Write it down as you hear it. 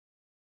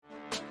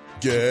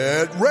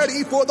Get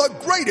ready for the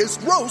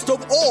greatest roast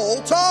of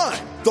all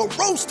time. The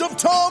Roast of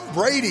Tom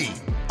Brady.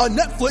 A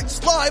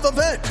Netflix live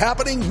event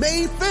happening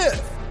May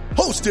 5th.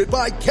 Hosted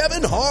by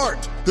Kevin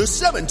Hart. The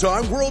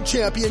 7-time world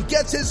champion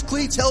gets his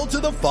cleats held to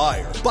the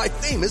fire by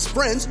famous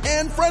friends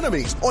and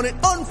frenemies on an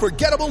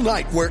unforgettable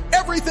night where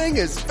everything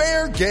is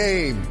fair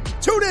game.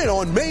 Tune in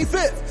on May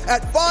 5th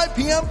at 5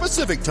 p.m.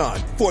 Pacific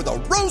time for the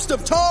Roast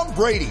of Tom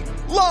Brady.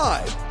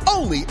 Live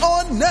only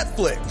on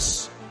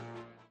Netflix.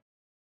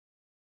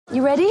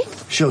 You ready?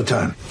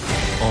 Showtime.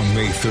 On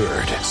May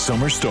 3rd,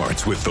 summer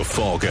starts with The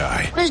Fall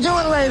Guy. Let's do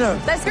it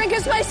later. Let's drink a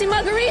spicy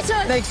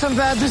margarita. Make some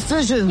bad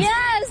decisions.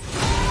 Yes.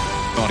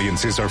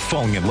 Audiences are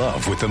falling in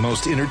love with the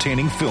most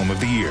entertaining film of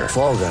the year.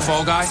 Fall Guy.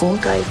 Fall Guy? Fall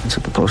Guy. That's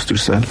what the poster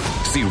said.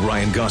 See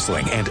Ryan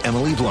Gosling and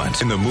Emily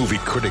Blunt in the movie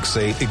critics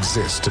say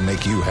exists to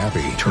make you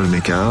happy. Trying to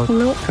make it out?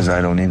 Nope. Because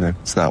I don't either.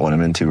 It's not what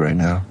I'm into right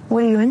now.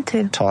 What are you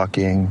into?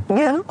 Talking.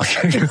 Yeah.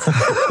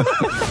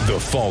 The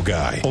Fall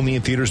Guy. Only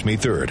in theaters May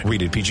 3rd.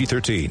 Rated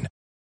PG-13.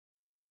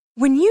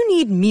 When you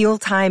need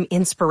mealtime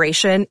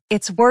inspiration,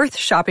 it's worth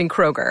shopping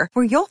Kroger,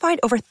 where you'll find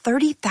over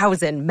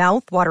 30,000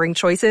 mouth-watering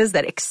choices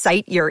that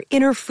excite your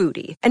inner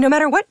foodie. And no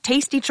matter what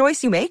tasty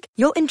choice you make,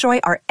 you'll enjoy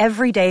our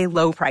everyday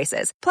low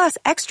prices, plus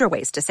extra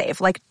ways to save,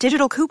 like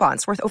digital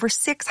coupons worth over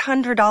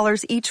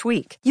 $600 each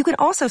week. You can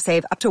also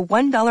save up to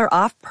 $1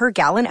 off per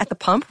gallon at the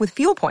pump with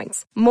fuel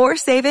points. More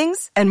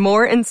savings and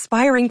more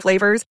inspiring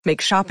flavors make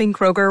shopping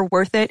Kroger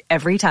worth it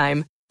every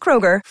time.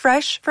 Kroger,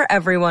 fresh for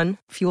everyone.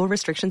 Fuel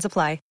restrictions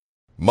apply.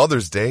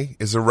 Mother's Day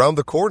is around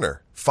the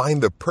corner.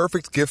 Find the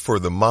perfect gift for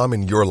the mom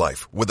in your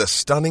life with a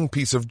stunning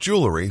piece of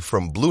jewelry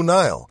from Blue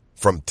Nile.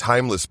 From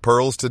timeless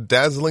pearls to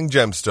dazzling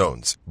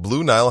gemstones,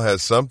 Blue Nile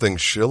has something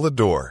she'll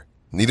adore.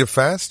 Need it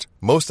fast?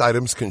 Most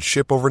items can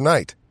ship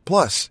overnight.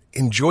 Plus,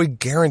 enjoy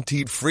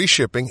guaranteed free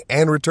shipping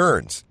and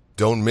returns.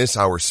 Don't miss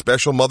our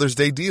special Mother's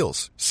Day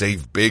deals.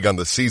 Save big on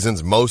the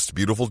season's most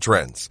beautiful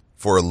trends.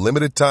 For a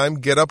limited time,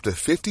 get up to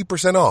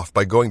 50% off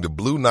by going to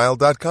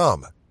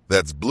BlueNile.com.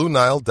 That's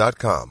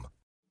BlueNile.com.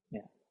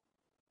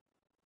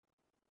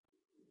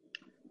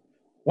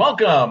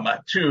 Welcome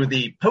to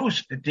the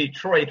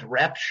post-Detroit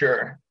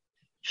Rapture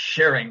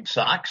Sharing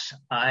Socks.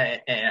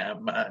 I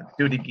am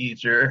duty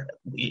geezer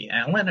Lee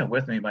Allen, and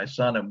with me my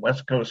son and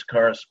West Coast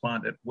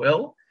correspondent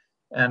Will.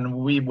 And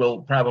we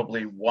will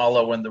probably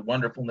wallow in the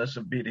wonderfulness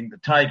of beating the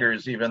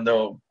Tigers, even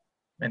though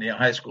any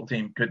high school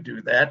team could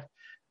do that,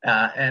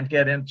 and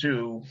get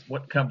into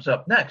what comes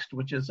up next,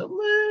 which is a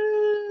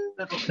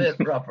little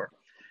bit rougher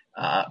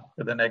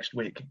for the next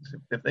week.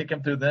 If they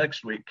come through the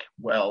next week,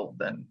 well,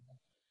 then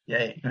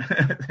yay,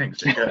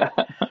 things are good.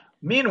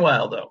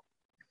 Meanwhile, though,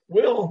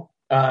 Will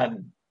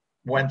on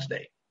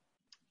Wednesday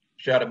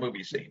shot a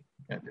movie scene.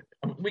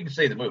 We can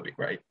say the movie,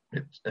 right?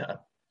 It's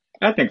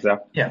I think so.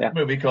 yeah, a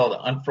movie called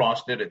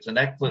Unfrosted. It's a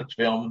Netflix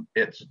film.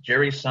 It's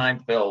Jerry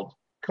Seinfeld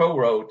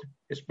co-wrote,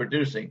 is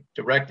producing,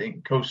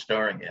 directing,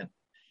 co-starring in,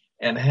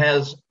 and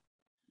has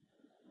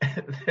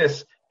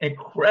this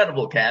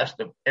incredible cast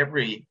of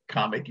every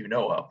comic you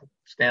know of,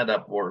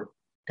 stand-up or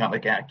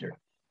comic actor.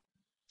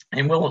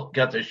 And Will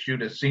got to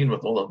shoot a scene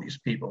with all of these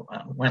people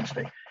on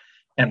Wednesday.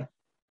 And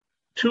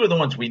two of the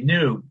ones we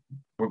knew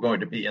were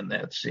going to be in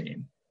that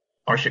scene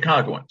are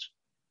Chicagoans.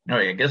 No,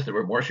 I guess there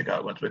were more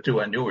Chicagoans, but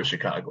two I knew were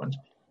Chicagoans,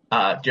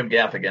 Jim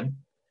Gaffigan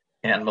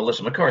and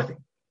Melissa McCarthy.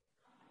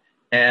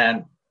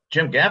 And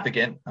Jim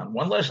Gaffigan, on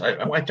one list,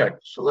 I went to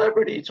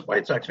celebrities,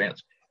 White Sox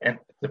fans. And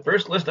the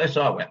first list I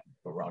saw went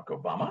Barack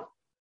Obama,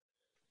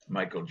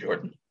 Michael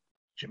Jordan,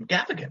 Jim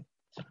Gaffigan.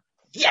 So,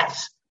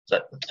 yes!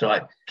 So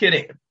I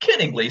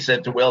kiddingly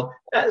said to Will,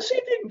 see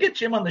if you can get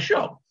Jim on the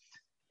show.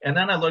 And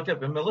then I looked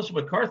up, and Melissa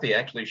McCarthy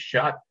actually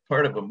shot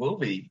part of a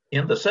movie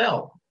in the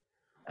cell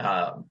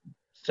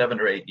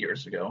 7 or 8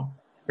 years ago.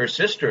 Her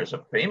sister is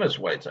a famous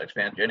White Sox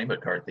fan, Jenny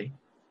McCarthy.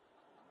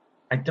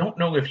 I don't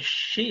know if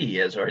she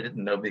is, or I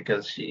didn't know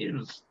because she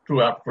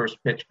threw out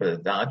first pitch for the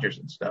Dodgers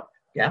and stuff.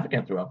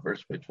 Gaffigan threw out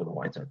first pitch for the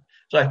White Sox.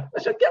 So I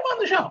said, get him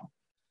on the show.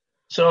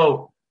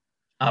 So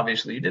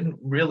obviously you didn't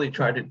really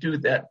try to do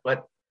that,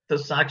 but the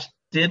Sox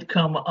did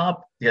come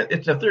up. Yeah,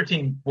 it's a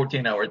 13,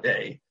 14-hour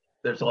day.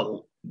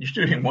 You're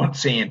shooting one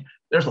scene.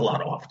 There's a lot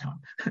of off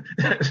time.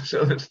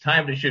 So it's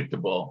time to shoot the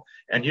bull.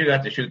 And you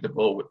got to shoot the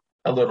bull with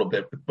a little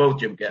bit with both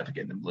Jim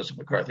Gaffigan and Melissa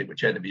McCarthy,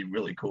 which had to be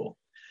really cool.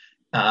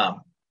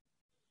 And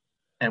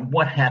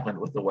what happened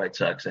with the White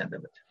Sox end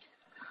of it?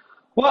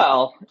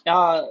 Well,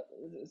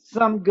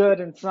 some good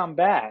and some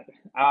bad.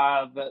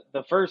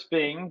 The first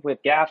being with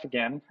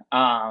Gaffigan,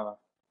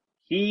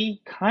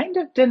 he kind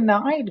of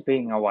denied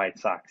being a White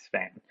Sox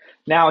fan.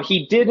 Now,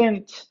 he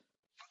didn't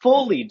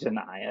fully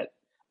deny it,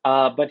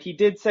 but he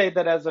did say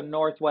that as a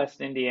Northwest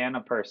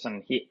Indiana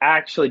person, he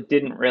actually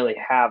didn't really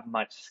have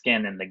much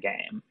skin in the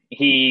game.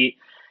 He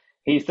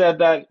said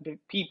that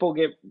people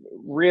get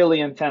really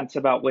intense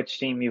about which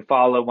team you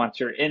follow once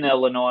you're in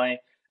Illinois,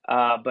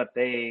 but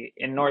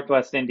in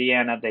Northwest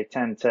Indiana, they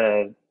tend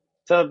to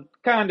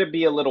kind of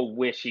be a little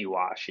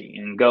wishy-washy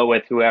and go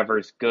with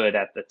whoever's good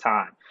at the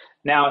time.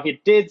 Now,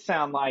 it did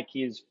sound like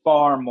he's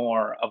far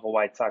more of a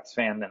White Sox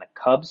fan than a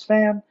Cubs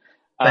fan,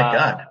 Thank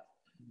God.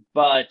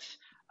 But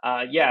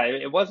yeah,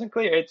 it wasn't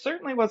clear. It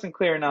certainly wasn't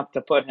clear enough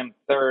to put him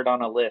third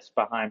on a list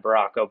behind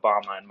Barack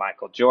Obama and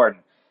Michael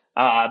Jordan.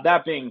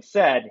 That being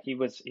said, he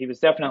was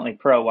definitely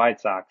pro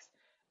White Sox.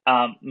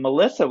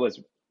 Melissa was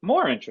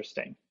more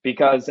interesting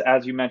because,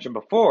 as you mentioned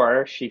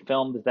before, she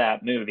filmed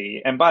that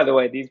movie. And by the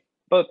way,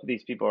 both of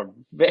these people are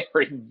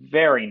very,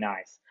 very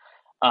nice.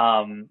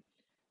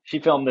 She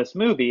filmed this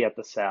movie at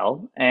the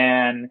Cell,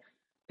 and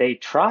they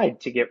tried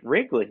to get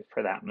Wrigley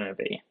for that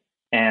movie.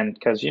 And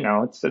because,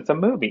 it's a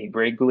movie,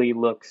 Wrigley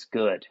looks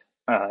good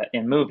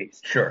in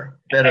movies. Sure.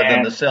 Better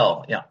than the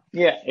Cell. Yeah.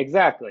 Yeah,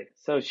 exactly.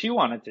 So she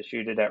wanted to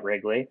shoot it at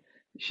Wrigley.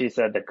 She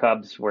said the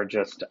Cubs were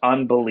just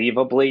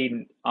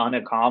unbelievably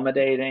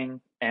unaccommodating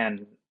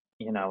and,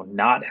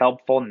 not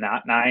helpful,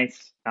 not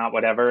nice, not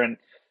whatever. And,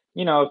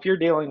 if you're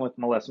dealing with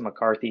Melissa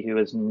McCarthy, who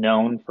is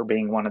known for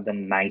being one of the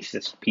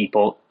nicest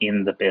people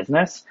in the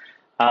business,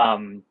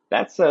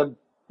 that's a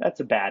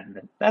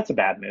bad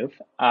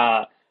move.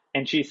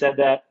 And she said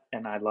that,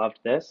 and I loved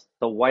this.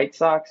 The White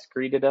Sox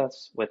greeted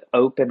us with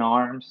open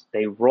arms.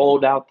 They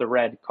rolled out the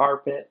red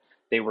carpet.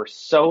 They were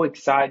so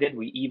excited.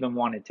 We even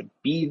wanted to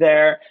be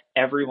there.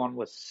 Everyone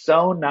was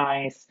so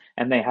nice,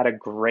 and they had a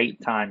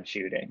great time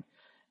shooting.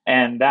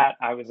 And that,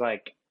 I was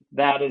like,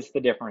 that is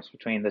the difference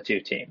between the two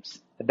teams.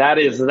 That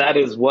is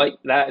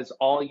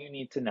all you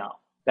need to know.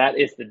 That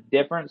is the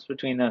difference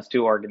between those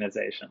two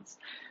organizations.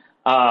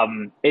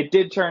 It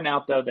did turn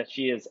out, though, that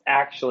she is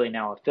actually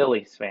now a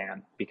Phillies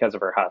fan because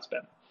of her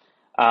husband.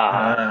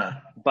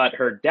 But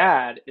her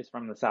dad is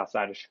from the south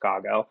side of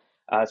Chicago,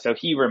 so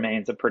he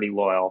remains a pretty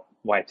loyal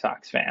White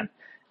Sox fan.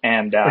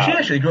 And well, she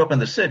actually grew up in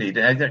the city.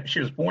 She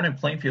was born in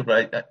Plainfield,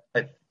 but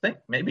I think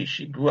maybe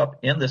she grew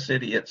up in the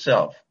city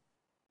itself.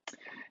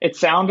 It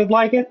sounded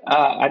like it.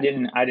 I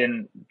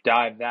didn't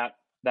dive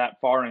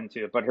that far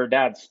into it, but her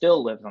dad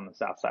still lives on the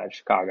south side of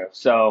Chicago,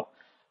 so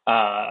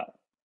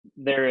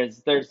there's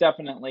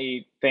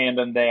definitely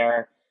fandom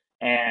there,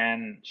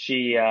 and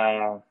she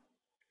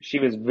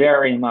was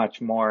very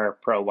much more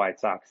pro White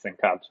Sox than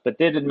Cubs, but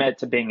did admit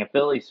to being a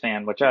Phillies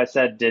fan, which I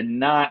said did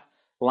not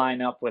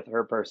line up with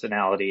her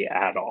personality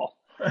at all.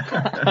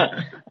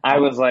 I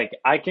was like,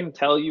 I can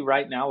tell you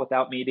right now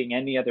without meeting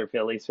any other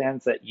Phillies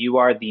fans that you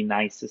are the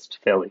nicest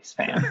Phillies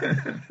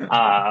fan.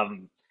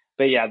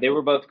 But yeah, they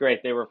were both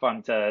great. They were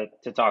fun to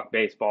talk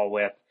baseball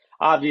with.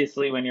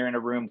 Obviously, when you're in a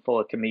room full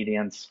of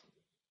comedians,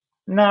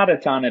 not a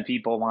ton of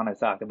people want to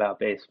talk about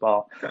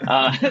baseball.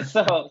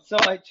 So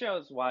I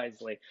chose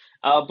wisely.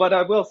 But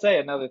I will say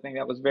another thing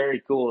that was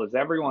very cool is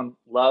everyone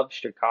loved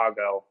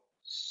Chicago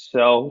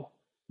so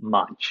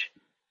much.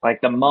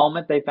 Like the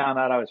moment they found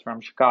out I was from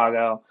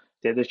Chicago,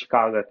 did the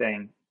Chicago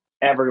thing,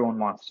 everyone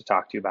wants to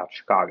talk to you about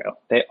Chicago.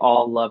 They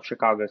all love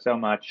Chicago so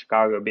much,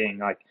 Chicago being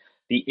like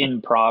the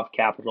improv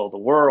capital of the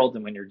world.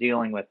 And when you're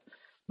dealing with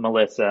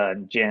Melissa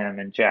and Jim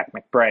and Jack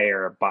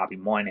McBrayer, Bobby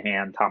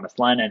Moynihan, Thomas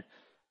Lennon,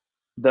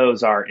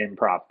 those are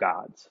improv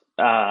gods.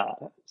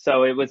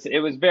 So it was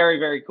very,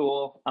 very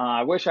cool.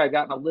 I wish I'd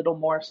gotten a little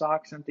more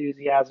Sox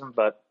enthusiasm,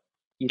 but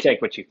you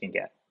take what you can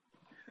get.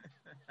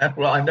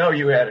 Well, I know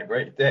you had a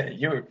great day.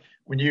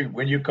 When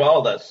you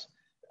called us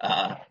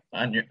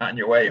on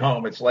your way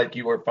home, it's like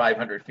you were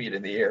 500 feet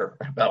in the air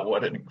about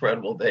what an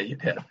incredible day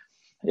you'd had.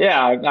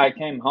 Yeah, I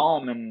came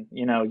home and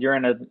you're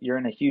in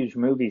a huge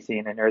movie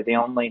scene and you're the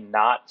only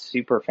not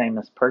super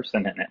famous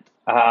person in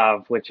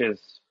it, which is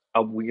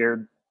a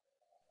weird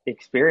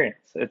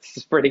experience. It's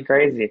just pretty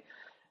crazy.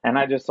 And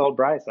I just told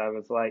Bryce, I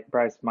was like,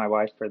 Bryce, my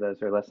wife, for those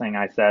who are listening,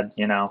 I said,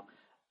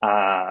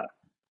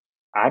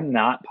 I'm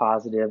not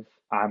positive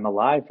I'm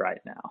alive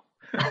right now.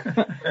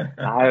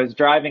 I was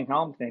driving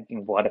home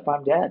thinking, what if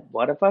I'm dead?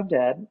 What if I'm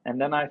dead?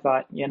 And then I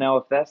thought,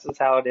 if this is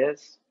how it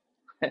is,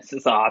 this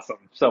is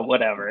awesome. So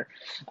whatever.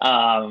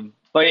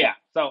 But yeah,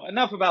 so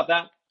enough about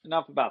that.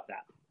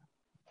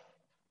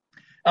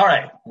 All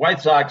right.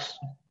 White Sox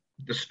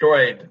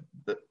destroyed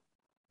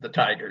the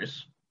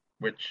Tigers,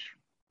 which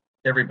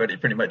everybody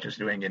pretty much is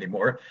doing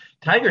anymore.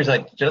 Tigers, I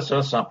just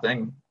saw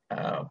something,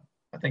 I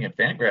think in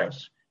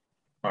Fangraphs,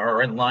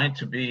 are in line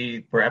to be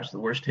perhaps the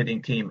worst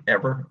hitting team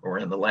ever, or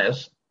in the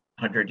last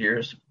 100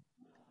 years.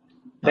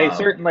 They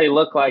certainly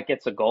look like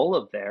it's a goal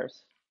of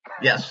theirs.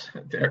 Yes,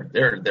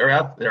 they're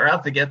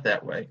out to get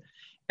that way.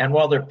 And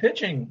while their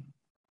pitching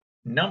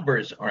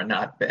numbers are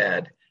not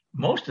bad,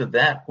 most of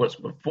that was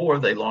before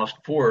they lost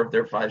 4 of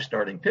their 5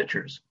 starting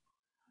pitchers.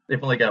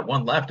 They've only got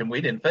 1 left, and we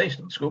didn't face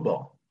them,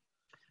 Schoolball.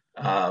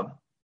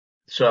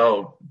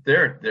 So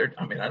they're.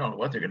 I mean, I don't know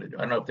what they're going to do. I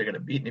don't know if they're going to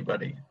beat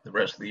anybody the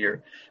rest of the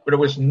year. But it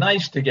was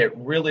nice to get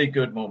really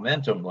good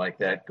momentum like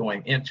that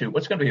going into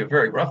what's going to be a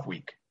very rough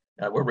week.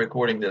 We're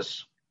recording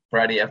this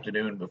Friday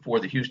afternoon before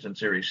the Houston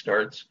series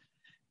starts.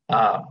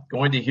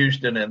 Going to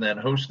Houston and then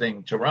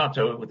hosting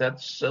Toronto,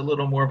 that's a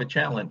little more of a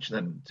challenge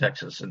than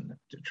Texas and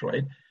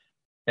Detroit.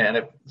 And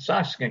if the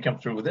Sox can come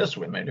through with this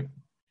win, maybe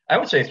I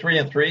would say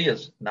 3-3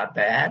 is not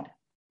bad.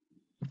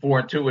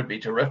 4-2 would be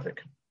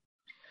terrific.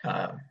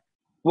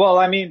 Well,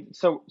 I mean,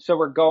 so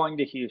we're going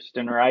to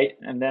Houston, right?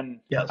 And then,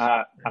 yes.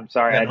 I'm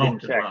sorry, and I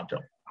didn't check. Toronto.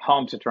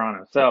 Home to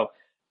Toronto. So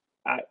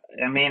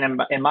I mean,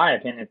 in my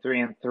opinion,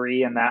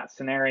 3-3 in that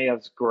scenario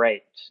is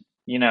great.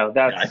 You know,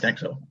 Yeah, I think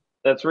so.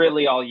 that's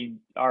really all you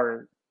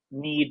are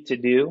need to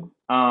do.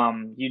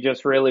 You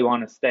just really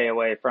want to stay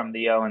away from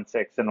the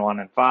 0-6 and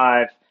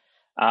 1-5.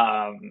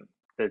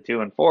 The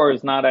 2-4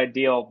 is not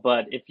ideal,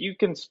 but if you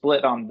can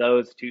split on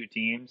those two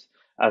teams,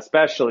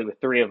 especially with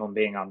three of them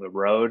being on the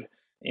road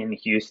in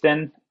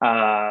Houston,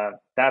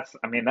 that's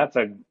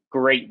a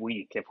great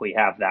week if we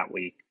have that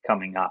week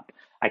coming up.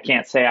 I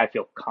can't say I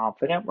feel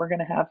confident we're going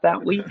to have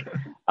that week.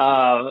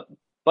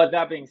 But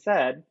that being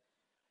said,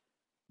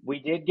 we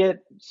did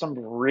get some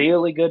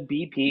really good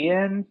BP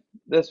in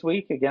this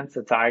week against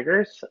the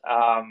Tigers.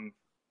 The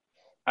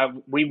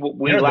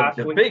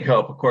big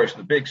hope, of course,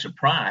 the big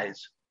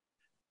surprise,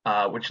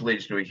 which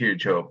leads to a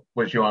huge hope,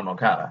 was Yoan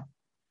Moncada,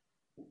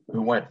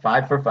 who went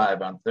 5 for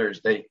 5 on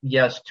Thursday.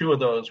 Yes, 2 of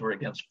those were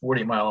against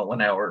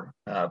 40-mile-an-hour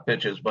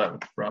pitches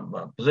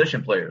from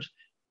position players.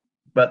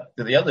 But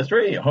the other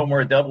 3, a homer,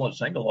 a double, and a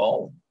single,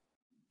 all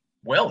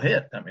well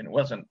hit. I mean, it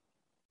wasn't,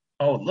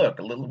 oh, look,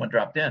 a little one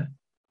dropped in.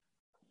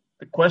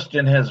 The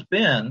question has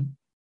been,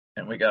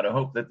 and we got to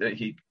hope that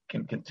he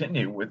can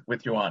continue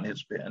with Yoan,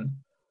 has been,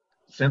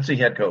 since he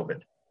had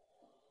COVID.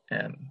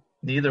 And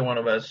neither one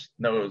of us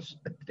knows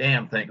a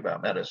damn thing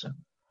about medicine,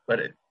 but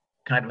it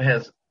kind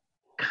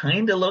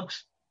of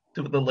looks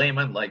to the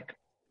layman like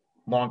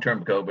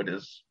long-term COVID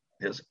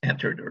is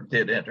entered or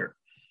did enter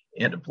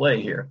into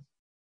play here.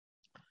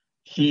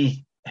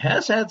 He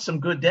has had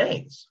some good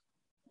days,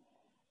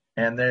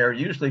 and they're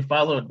usually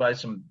followed by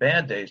some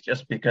bad days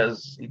just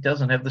because he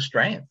doesn't have the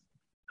strength.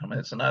 I mean,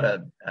 it's not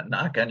a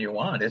knock on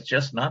Yoan. It's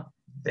just not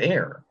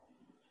there.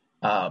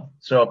 So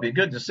it'll be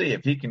good to see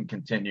if he can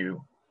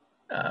continue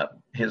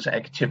his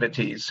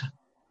activities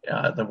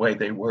the way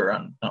they were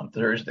on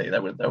Thursday.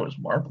 That was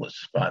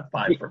marvelous. 5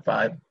 for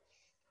 5.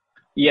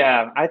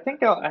 Yeah, I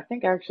think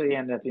actually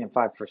ended up being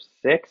 5 for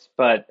 6,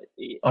 but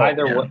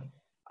either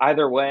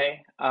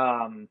way,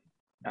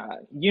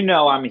 you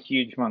know, I'm a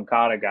huge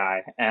Moncada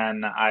guy,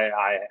 and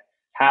I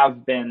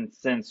have been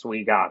since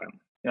we got him.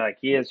 Like,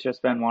 he has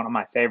just been one of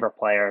my favorite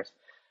players.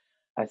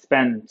 I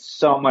spend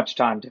so much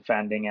time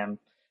defending him.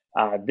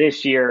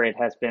 This year, it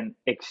has been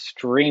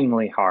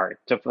extremely hard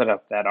to put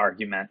up that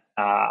argument.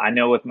 I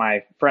know with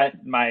my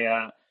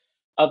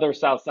other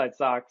Southside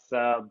Sox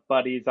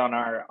buddies on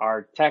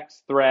our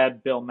text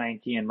thread, Bill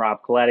Mankey and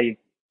Rob Coletti,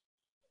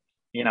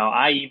 you know,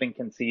 I even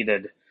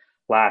conceded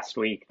last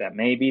week that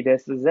maybe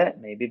this is it.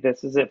 Maybe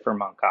this is it for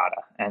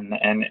Moncada. And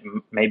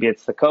maybe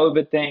it's the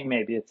COVID thing.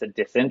 Maybe it's a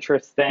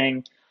disinterest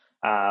thing.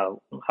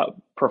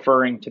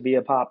 Preferring to be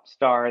a pop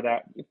star.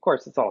 That, of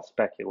course, it's all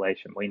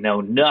speculation. We know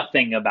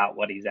nothing about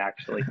what he's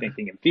actually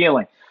thinking and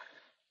feeling.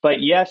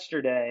 But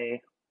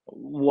yesterday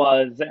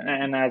was,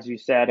 and as you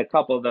said, a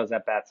couple of those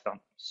at-bats don't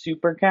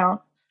super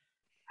count.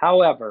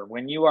 However,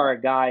 when you are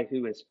a guy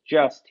who is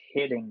just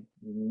hitting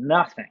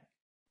nothing,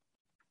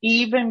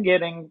 even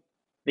getting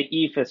the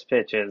eephus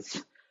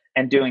pitches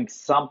and doing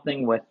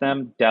something with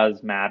them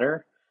does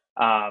matter,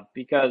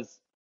 because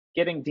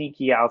getting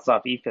dinky outs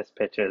off eephus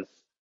pitches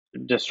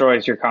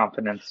destroys your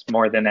confidence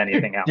more than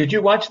anything else. Did you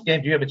watch the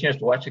game? Did you have a chance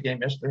to watch the game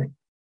yesterday?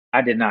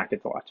 I did not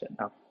get to watch it,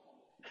 no.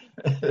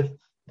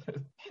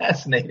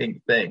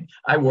 Fascinating thing.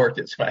 I worked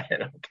it, so I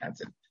had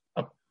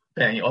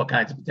paying all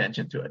kinds of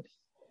attention to it.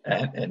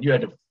 And you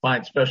had to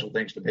find special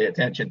things to pay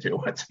attention to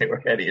once they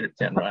were heading at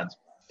 10 runs.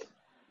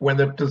 When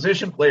the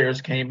position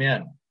players came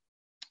in,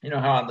 you know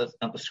how on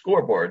the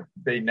scoreboard,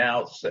 they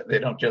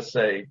don't just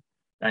say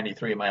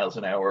 93 miles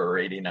an hour or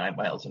 89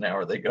 miles an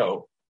hour. They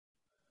go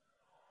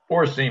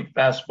four-seam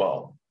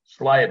fastball,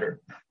 slider,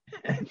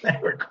 and they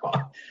were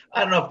caught.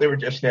 I don't know if they were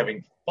just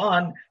having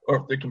fun or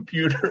if the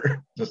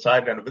computer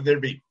decided on it, but there'd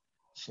be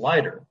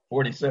slider,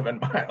 47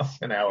 miles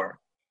an hour,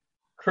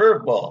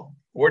 curveball,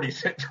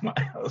 46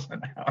 miles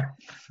an hour.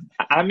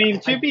 I mean,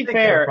 to be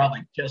fair,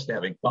 probably just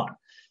having fun.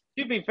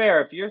 To be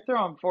fair, if you're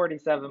throwing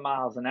 47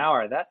 miles an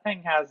hour, that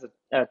thing has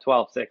a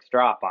 12-6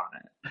 drop on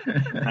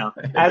it. You know?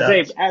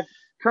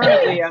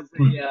 Currently as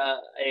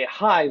a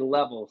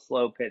high-level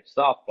slow-pitch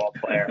softball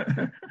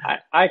player,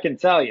 I can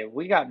tell you,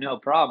 we got no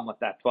problem with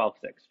that 12-6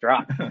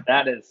 drop.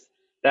 That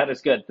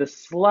is good. The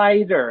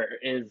slider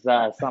is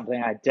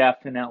something I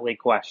definitely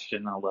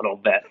question a little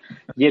bit.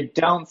 You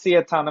don't see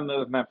a ton of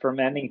movement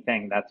from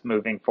anything that's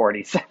moving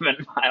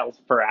 47 miles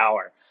per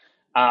hour.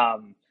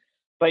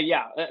 But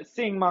yeah,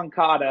 seeing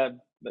Moncada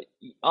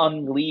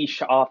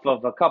unleash off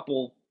of a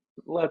couple,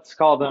 let's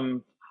call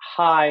them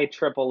high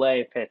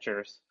AAA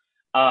pitchers,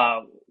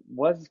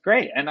 was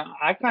great. And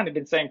I kind of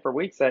been saying for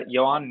weeks that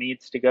Yoan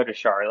needs to go to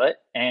Charlotte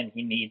and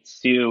he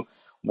needs to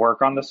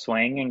work on the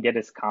swing and get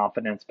his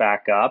confidence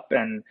back up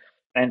and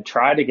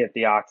try to get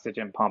the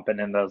oxygen pumping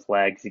in those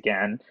legs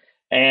again.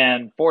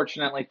 And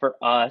fortunately for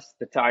us,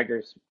 the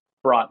Tigers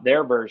brought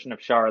their version of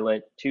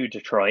Charlotte to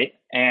Detroit,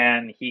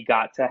 and he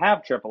got to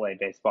have AAA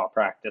baseball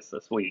practice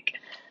this week,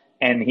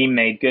 and he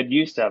made good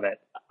use of it.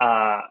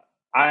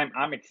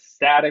 I'm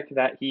ecstatic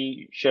that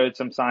he showed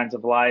some signs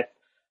of life.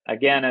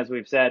 Again, as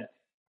we've said,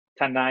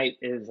 tonight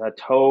is a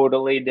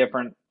totally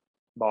different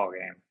ball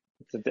game.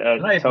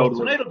 Totally.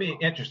 Tonight will be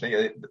interesting.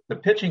 The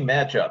pitching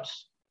matchups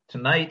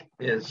tonight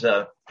is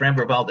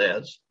Framber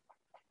Valdez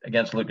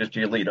against Lucas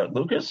Giolito.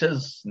 Lucas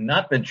has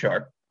not been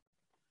sharp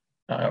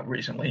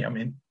recently. I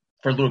mean,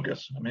 for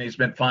Lucas, he's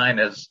been fine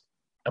as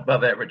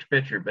above average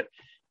pitcher,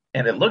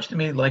 and it looks to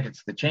me like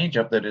it's the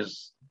changeup that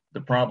is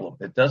the problem.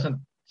 It doesn't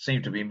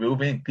seem to be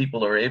moving.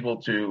 People are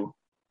able to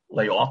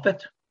lay off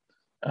it.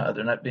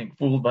 They're not being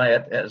fooled by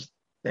it as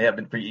they have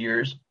been for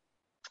years.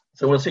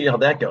 So we'll see how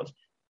that goes.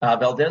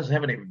 Valdez is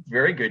having a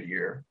very good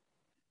year,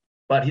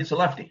 but he's a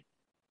lefty.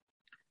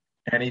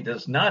 And he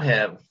does not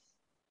have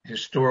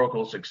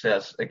historical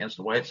success against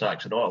the White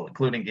Sox at all,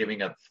 including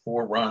giving up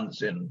 4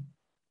 runs in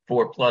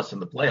 4+ in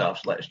the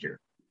playoffs last year.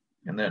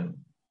 And then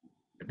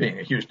being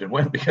a Houston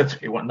win because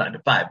he won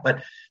 9-5.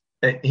 But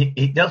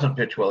he doesn't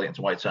pitch well against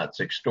White Sox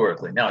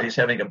historically. Now he's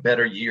having a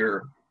better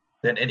year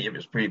than any of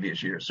his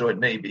previous years. So it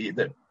may be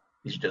that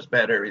he's just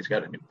better. He's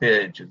got a new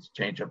pitch, his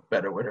changeup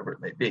better, whatever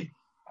it may be.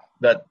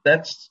 But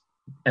that's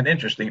an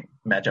interesting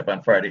matchup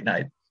on Friday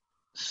night.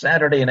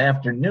 Saturday, an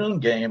afternoon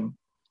game.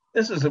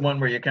 This is the one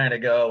where you kind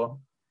of go,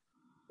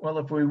 well,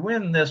 if we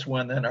win this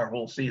one, then our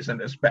whole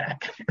season is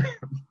back.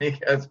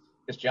 Because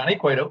it's Johnny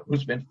Cueto,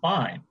 who's been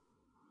fine,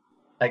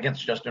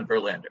 against Justin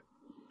Verlander,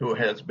 who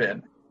has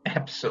been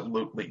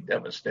absolutely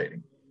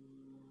devastating.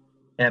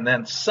 And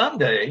then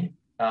Sunday,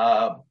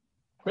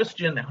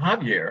 Christian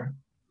Javier,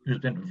 who's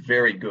been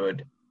very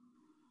good,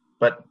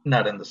 but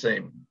not in the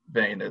same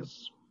vein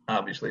as,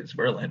 obviously, it's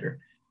Verlander,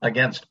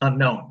 against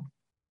Unknown.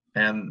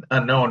 And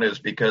Unknown is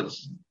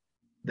because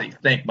they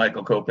think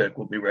Michael Kopech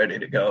will be ready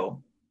to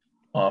go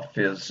off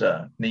his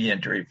knee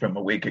injury from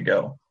a week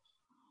ago,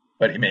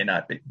 but he may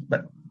not be.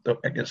 But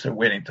I guess they're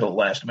waiting till the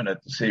last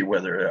minute to see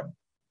whether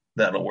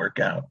that'll work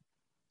out.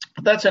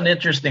 But that's an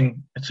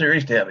interesting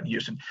series to have in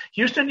Houston.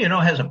 Houston,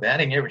 has a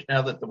batting average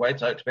now that the White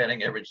Sox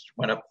batting average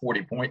went up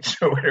 40 points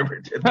or whatever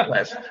it did the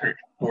last 4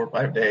 or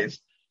 5 days.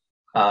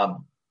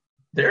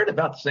 They're at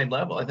about the same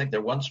level. I think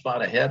they're one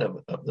spot ahead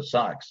of the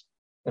Sox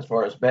as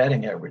far as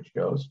batting average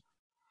goes.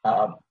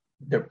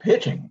 Their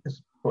pitching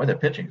is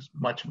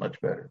much,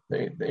 much better.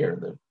 They are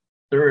the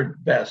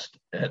third best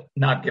at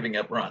not giving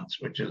up runs,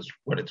 which is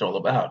what it's all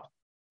about.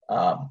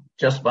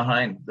 Just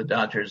behind the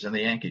Dodgers and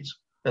the Yankees.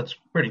 That's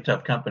pretty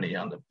tough company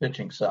on the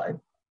pitching side,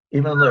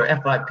 even though their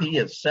FIP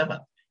is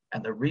 7th.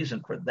 And the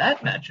reason for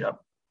that matchup,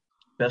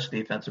 best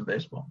defense in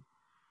baseball.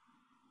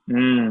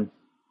 And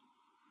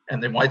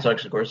the White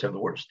Sox, of course, have the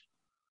worst.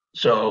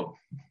 So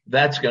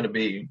that's going to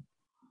be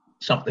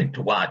something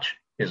to watch,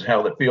 is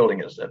how the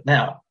fielding is.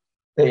 Now,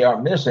 they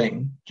are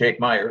missing Jake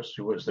Myers,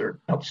 who was their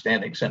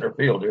outstanding center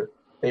fielder.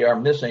 They are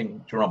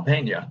missing Jerome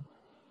Pena,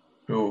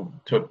 who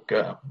took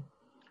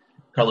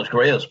Carlos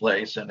Correa's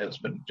place and has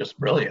been just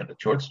brilliant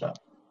at shortstop.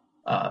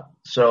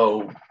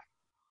 So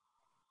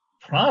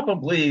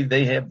probably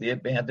they have the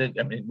advantage.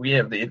 We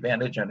have the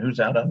advantage on who's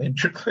out on the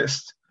injured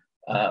list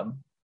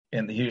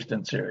in the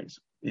Houston series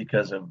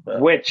because of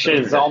which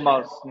is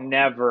almost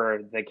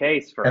never the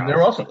case for us. And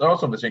they're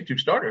also missing 2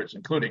 starters,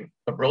 including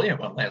a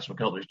brilliant one, Lance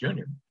McCullers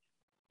Jr.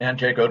 and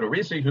Jake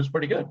Odorizzi, who's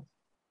pretty good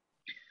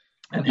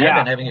and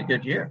have been having a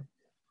good year.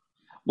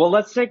 Well,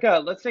 let's take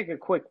a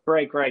quick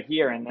break right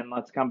here, and then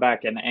let's come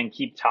back and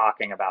keep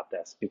talking about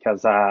this,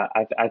 because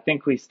I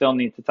think we still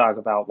need to talk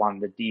about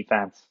the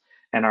defense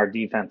and our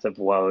defensive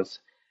woes,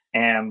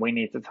 and we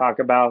need to talk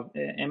about,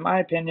 in my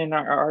opinion,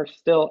 our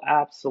still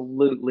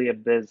absolutely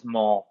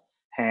abysmal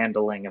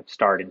handling of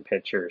starting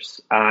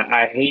pitchers.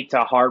 I hate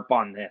to harp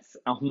on this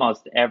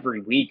almost every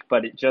week,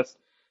 but it just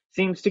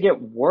seems to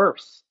get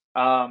worse.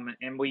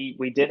 And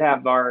we did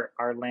have our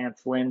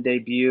Lance Lynn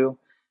debut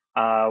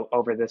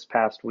over this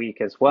past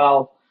week as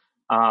well.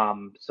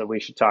 So we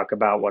should talk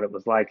about what it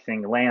was like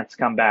seeing Lance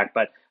come back.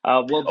 But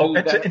we'll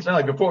do that. It's not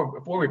like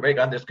before we break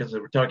on this, because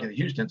we're talking the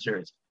Houston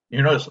series.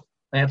 You notice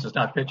Lance is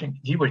not pitching.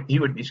 He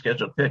would be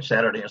scheduled to pitch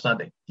Saturday or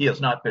Sunday. He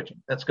is not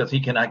pitching. That's because he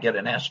cannot get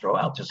an Astro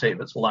out to save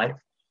his life.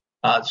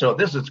 So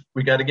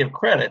we got to give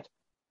credit.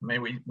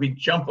 We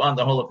jump on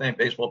the Hall of Fame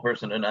baseball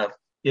person enough.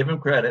 Give him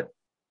credit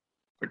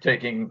for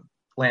taking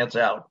Lance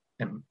out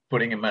and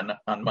putting him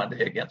on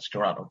Monday against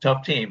Toronto.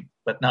 Tough team,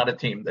 but not a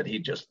team that he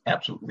just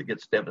absolutely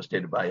gets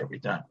devastated by every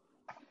time.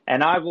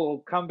 And I will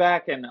come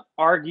back and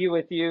argue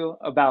with you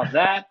about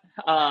that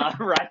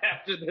right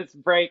after this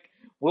break.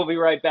 We'll be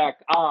right back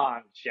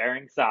on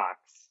Sharing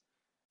Socks.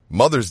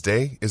 Mother's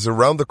Day is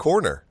around the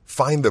corner.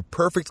 Find the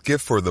perfect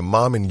gift for the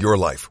mom in your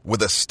life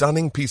with a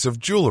stunning piece of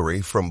jewelry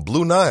from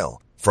Blue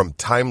Nile. From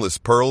timeless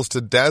pearls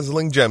to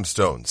dazzling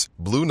gemstones,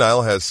 Blue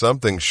Nile has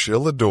something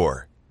she'll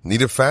adore.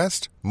 Need it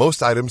fast?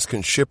 Most items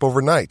can ship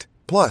overnight.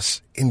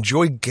 Plus,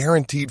 enjoy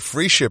guaranteed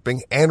free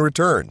shipping and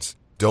returns.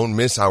 Don't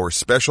miss our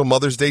special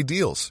Mother's Day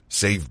deals.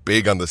 Save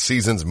big on the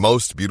season's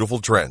most beautiful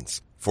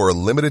trends. For a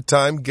limited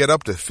time, get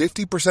up to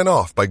 50%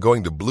 off by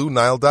going to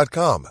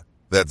BlueNile.com.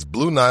 That's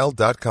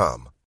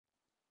BlueNile.com.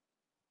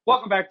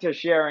 Welcome back to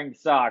Sharing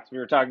Socks. We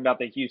were talking about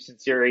the Houston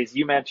series.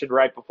 You mentioned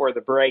right before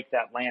the break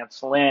that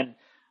Lance Lynn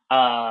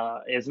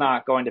is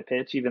not going to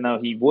pitch, even though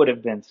he would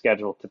have been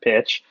scheduled to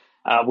pitch.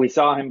 We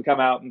saw him come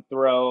out and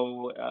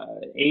throw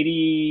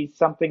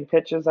 80-something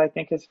pitches, I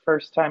think, his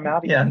first time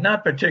out. Yeah,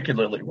 not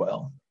particularly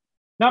well.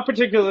 Not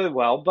particularly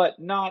well, but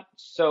not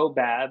so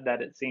bad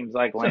that it seems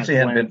like Since Lance he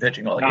hadn't been Lynn's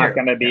pitching all not year.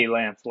 going to be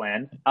Lance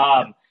Lynn.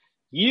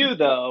 You,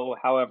 though,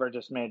 however,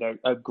 just made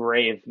a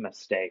grave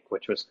mistake,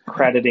 which was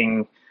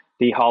crediting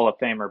the Hall of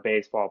Famer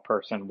baseball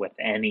person with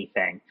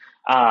anything.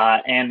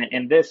 And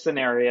in this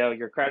scenario,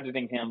 you're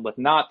crediting him with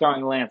not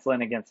throwing Lance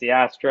Lynn against the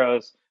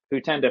Astros,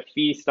 who tend to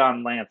feast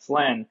on Lance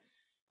Lynn.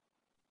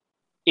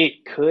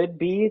 It could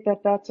be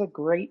that that's a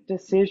great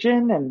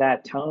decision and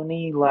that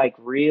Tony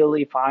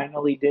really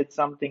finally did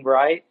something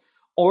right.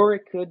 Or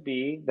it could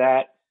be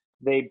that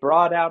they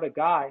brought out a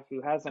guy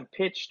who hasn't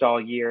pitched all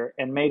year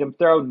and made him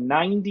throw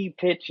 90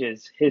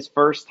 pitches his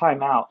first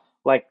time out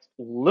like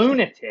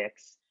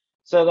lunatics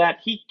so that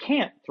he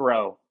can't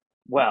throw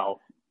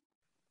well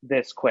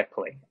this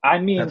quickly. I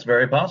mean, that's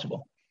very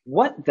possible.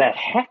 What the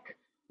heck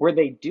were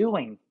they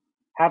doing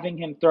having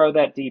him throw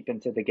that deep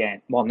into the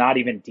game? Well, not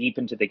even deep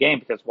into the game,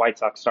 because White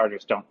Sox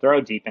starters don't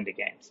throw deep into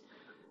games.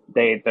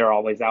 They're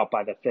always out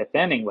by the fifth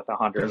inning with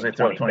 120 because they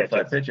throw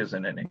 25 pitches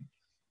an inning.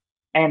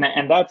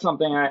 And that's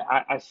something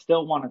I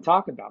still want to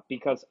talk about,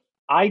 because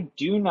I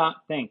do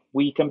not think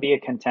we can be a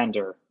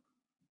contender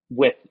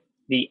with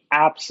the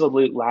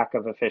absolute lack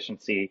of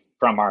efficiency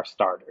from our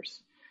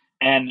starters.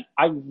 And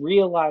I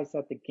realize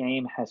that the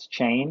game has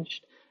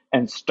changed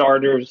and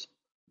starters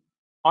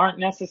aren't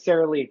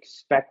necessarily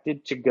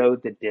expected to go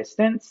the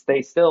distance.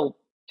 They still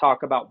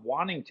talk about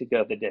wanting to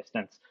go the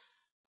distance.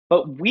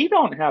 But we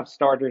don't have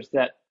starters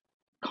that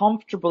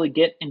comfortably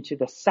get into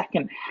the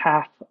second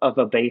half of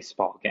a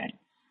baseball game.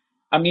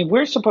 I mean,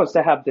 we're supposed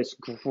to have this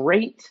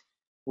great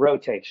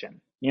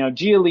rotation.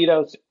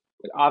 Giolito's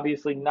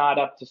obviously not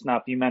up to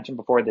snuff. You mentioned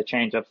before the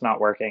changeup's not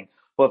working.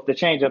 Well, if the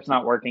changeup's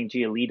not working,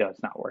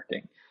 Giolito's not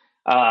working.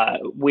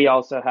 We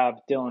also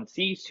have Dylan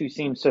Cease, who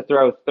seems to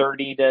throw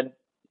 30 to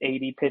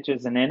 80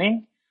 pitches an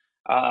inning.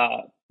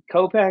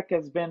 Kopech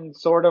has been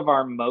sort of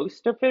our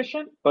most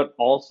efficient, but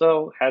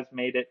also has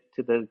made it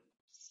to the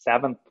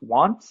seventh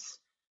once.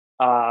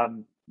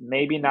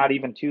 Maybe not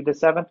even to the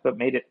seventh, but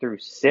made it through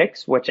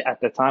 6, which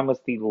at the time was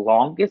the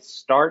longest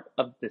start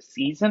of the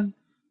season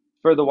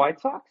for the White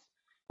Sox,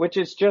 which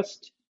is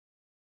just,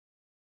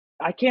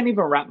 I can't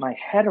even wrap my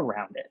head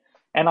around it.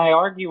 And I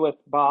argue with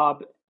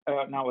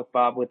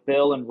with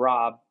Bill and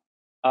Rob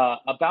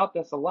about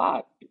this a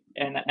lot.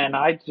 And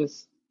I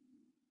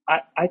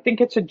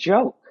think it's a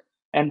joke.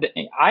 And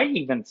I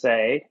even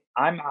say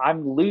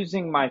I'm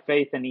losing my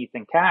faith in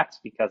Ethan Katz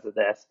because of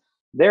this.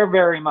 They're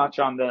very much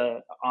on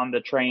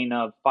the train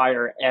of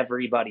fire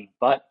everybody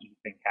but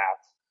Ethan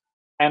Katz.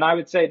 And I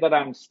would say that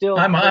I'm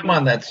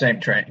on that same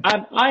train.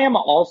 I am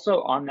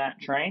also on that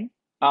train.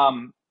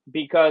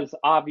 Because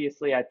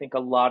obviously I think a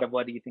lot of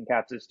what Ethan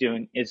Katz is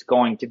doing is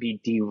going to be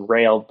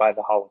derailed by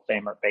the Hall of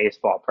Famer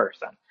baseball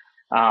person.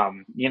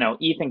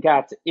 Ethan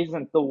Katz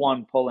isn't the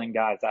one pulling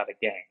guys out of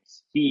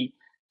games.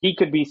 He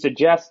could be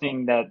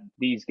suggesting that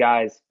these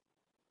guys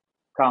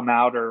come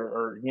out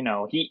or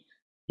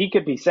he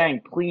could be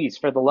saying, please,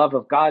 for the love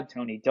of God,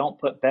 Tony, don't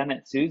put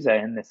Bennett Sousa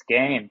in this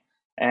game.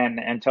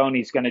 And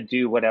Tony's going to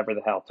do whatever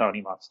the hell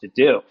Tony wants to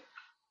do.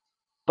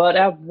 But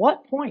at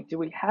what point do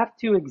we have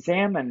to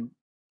examine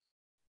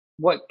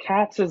what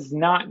Katz is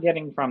not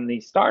getting from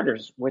these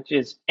starters, which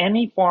is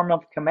any form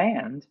of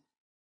command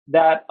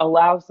that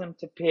allows them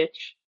to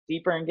pitch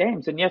deeper in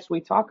games? And yes, we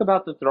talk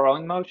about the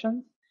throwing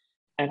motions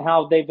and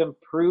how they've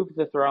improved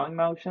the throwing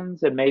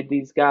motions and made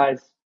these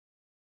guys,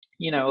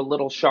 a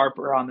little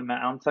sharper on the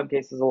mound, some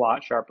cases a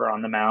lot sharper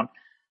on the mound.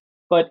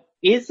 But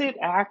is it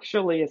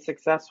actually a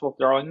successful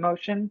throwing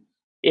motion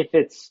if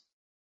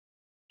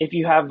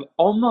you have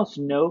almost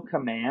no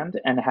command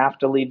and have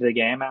to leave the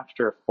game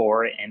after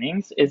 4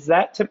 innings?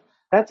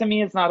 That to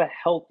me is not a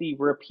healthy,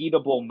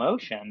 repeatable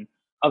motion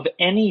of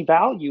any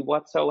value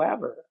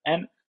whatsoever.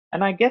 And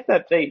I get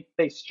that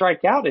they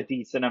strike out a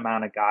decent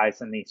amount of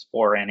guys in these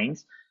 4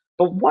 innings,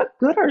 but what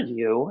good are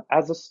you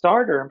as a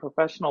starter in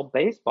professional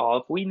baseball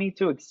if we need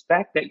to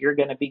expect that you're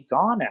going to be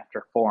gone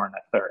after 4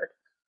 1/3?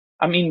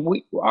 I mean,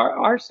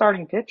 our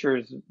starting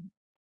pitchers,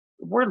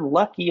 we're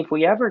lucky if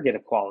we ever get a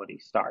quality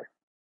start.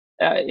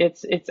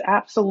 It's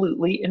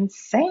absolutely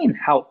insane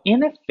how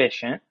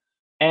inefficient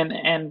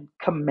and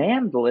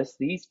commandless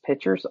these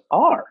pitchers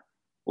are.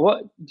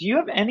 What do you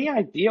have any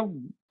idea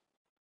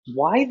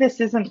why this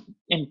isn't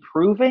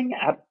improving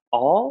at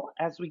all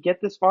as we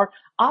get this far?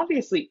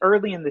 Obviously,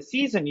 early in the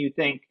season, you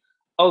think,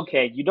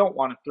 okay, you don't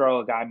want to throw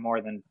a guy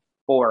more than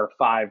 4 or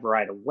 5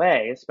 right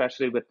away,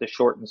 especially with the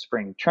shortened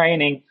spring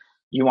training.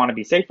 You want to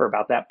be safer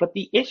about that. But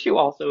the issue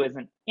also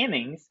isn't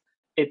innings,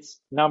 it's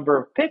number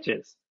of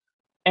pitches.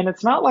 And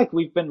it's not like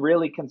we've been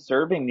really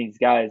conserving these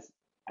guys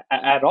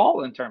at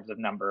all in terms of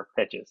number of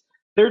pitches.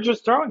 They're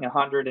just throwing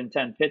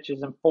 110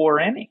 pitches in 4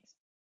 innings,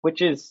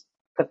 which is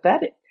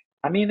pathetic.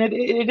 I mean,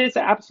 it is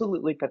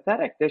absolutely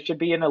pathetic. There should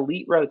be an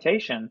elite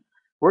rotation.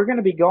 We're going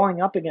to be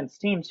going up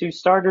against teams whose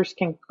starters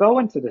can go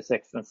into the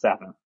 6th and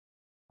 7th.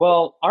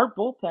 Well, our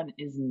bullpen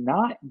is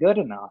not good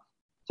enough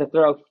to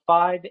throw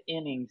 5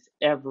 innings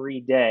every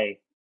day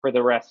for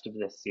the rest of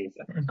this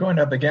season. Going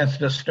up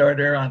against a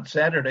starter on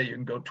Saturday, you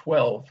can go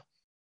 12.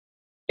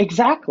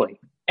 Exactly.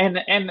 And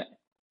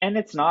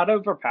it's not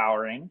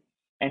overpowering,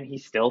 and he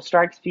still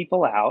strikes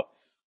people out.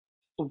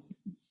 Do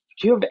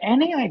you have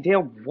any idea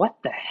what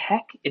the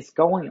heck is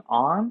going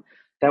on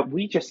that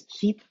we just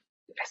keep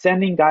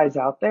sending guys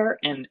out there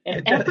and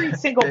every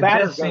single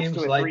batter goes to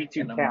a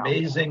 3-2 count?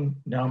 Amazing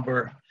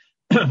number,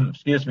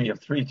 excuse me, of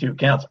 3-2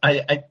 counts.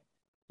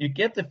 You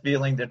get the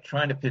feeling they're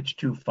trying to pitch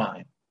too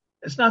fine.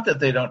 It's not that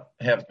they don't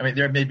have, I mean,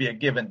 there may be a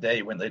given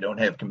day when they don't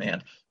have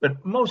command,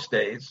 but most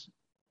days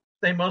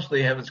they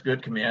mostly have as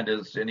good command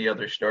as any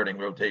other starting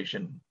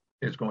rotation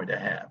is going to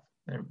have.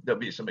 There'll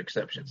be some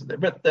exceptions there,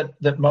 but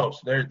that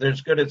most, they're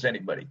as good as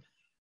anybody.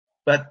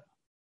 But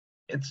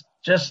it's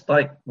just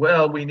like,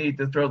 well, we need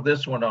to throw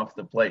this one off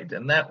the plate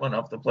and that one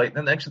off the plate. And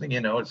the next thing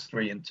you know, it's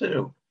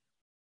 3-2.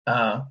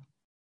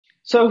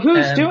 So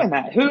who's doing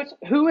that?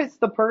 Who is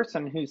the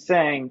person who's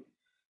saying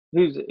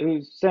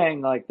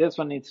like, this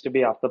one needs to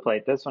be off the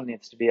plate, this one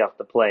needs to be off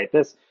the plate,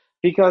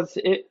 because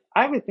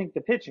I would think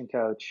the pitching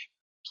coach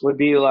would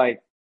be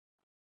like,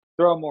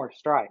 throw more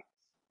strikes.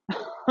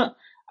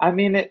 I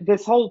mean,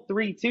 this whole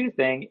 3-2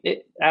 thing,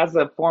 as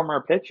a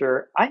former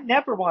pitcher, I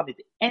never wanted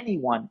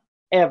anyone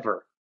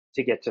ever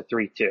to get to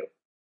 3-2,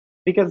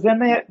 because then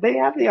they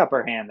have the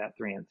upper hand at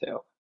 3-2.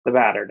 The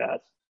batter does.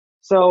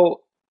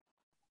 So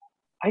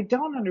I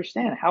don't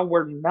understand how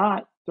we're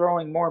not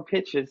throwing more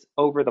pitches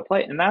over the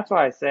plate, and that's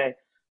why I say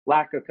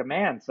lack of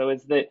command. So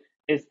is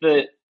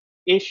the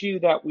issue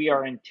that we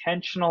are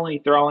intentionally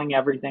throwing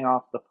everything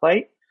off the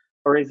plate,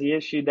 or is the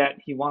issue that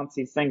he wants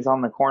these things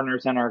on the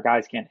corners and our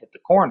guys can't hit the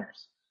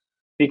corners?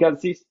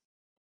 Because these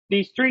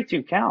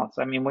 3-2 counts,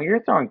 I mean, when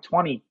you're throwing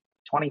 20,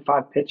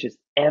 25 pitches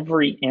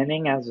every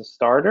inning as a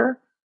starter,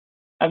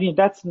 I mean,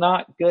 that's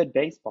not good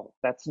baseball.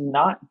 That's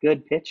not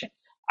good pitching.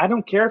 I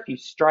don't care if you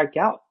strike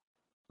out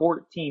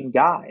 14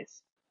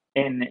 guys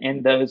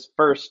in those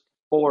first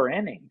 4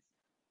 innings.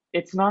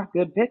 It's not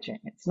good pitching.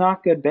 It's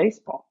not good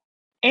baseball.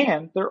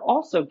 And they're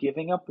also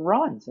giving up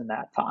runs in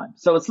that time.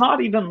 So it's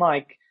not even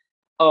like,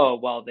 oh,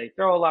 well, they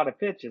throw a lot of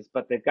pitches,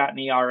 but they've got an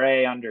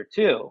ERA under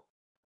 2.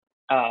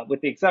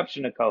 With the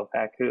exception of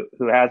Kopech,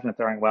 who has been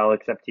throwing well,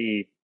 except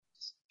he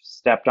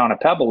stepped on a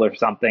pebble or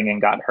something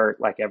and got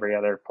hurt like every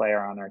other player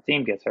on our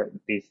team gets hurt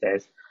these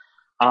days.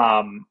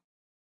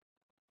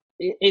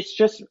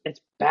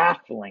 It's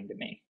baffling to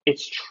me.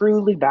 It's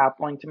truly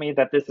baffling to me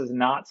that this is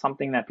not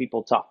something that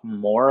people talk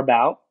more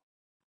about.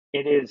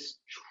 It is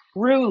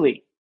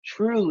truly,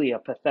 truly a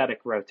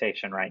pathetic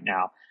rotation right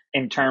now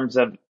in terms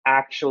of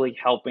actually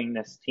helping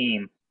this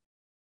team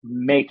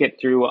make it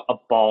through a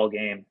ball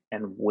game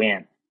and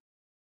win.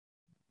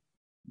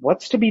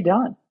 What's to be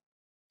done?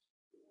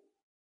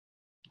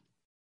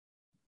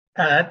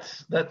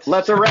 That's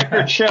let the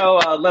record show.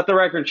 Let the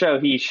record show.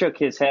 He shook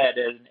his head,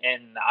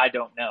 and I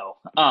don't know.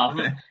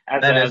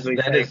 That is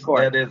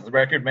the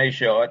record may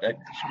show it.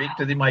 Speak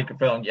to the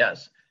microphone.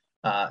 Yes.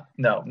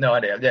 No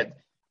idea. That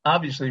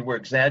obviously we're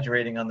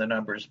exaggerating on the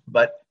numbers,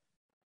 but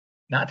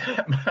not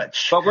that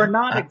much. But we're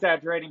not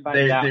exaggerating by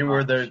that much. They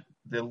were the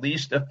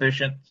least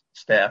efficient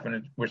staff,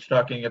 and we're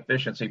talking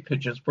efficiency,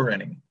 pitches per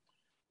inning,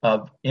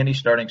 of any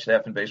starting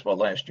staff in baseball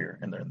last year,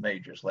 in the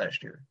majors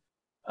last year.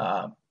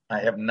 I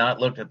have not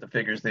looked at the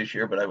figures this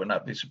year, but I would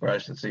not be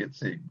surprised to see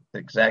it's the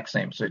exact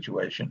same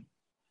situation.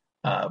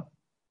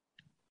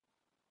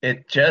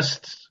 It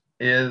just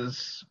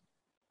is,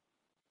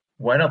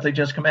 why don't they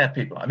just come at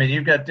people? I mean,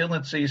 you've got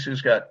Dylan Cease,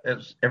 who's got,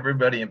 as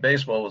everybody in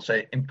baseball will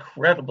say,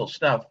 incredible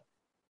stuff,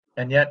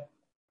 and yet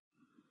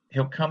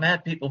he'll come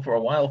at people for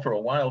a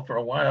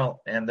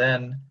while, and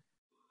then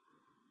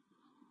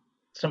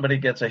somebody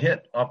gets a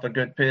hit off a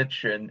good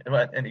pitch and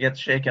he gets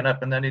shaken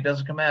up, and then he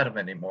doesn't come at him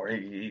anymore.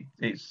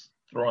 He's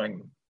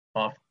throwing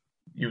off,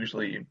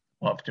 usually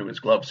off to his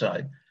glove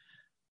side.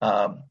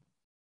 I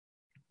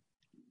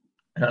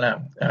don't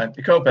know.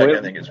 Kopech,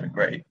 I think, has been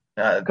great.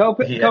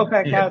 Kopech he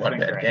had one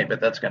bad game, but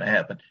that's going to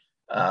happen.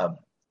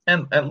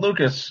 And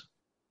Lucas,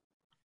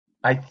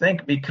 I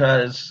think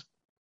because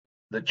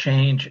the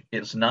change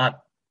is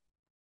not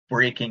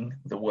breaking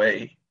the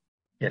way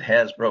it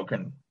has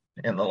broken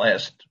in the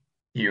last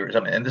years.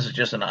 I mean, and this is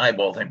just an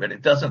eyeball thing, but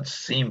it doesn't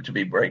seem to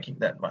be breaking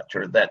that much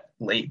or that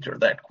late or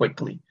that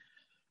quickly.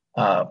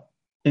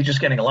 He's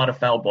just getting a lot of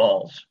foul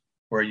balls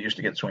where he used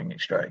to get swinging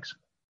strikes.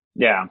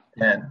 Yeah.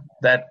 And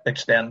that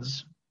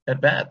extends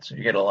at bats.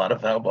 You get a lot of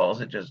foul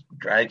balls. It just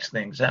drags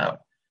things out.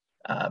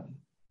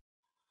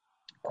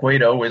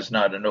 Cueto is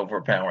not an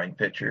overpowering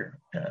pitcher.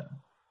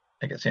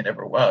 I guess he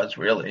never was,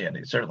 really, and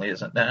he certainly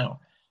isn't now.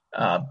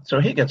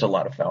 So he gets a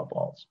lot of foul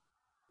balls.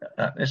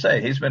 I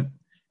say he's been,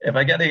 if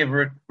I got to give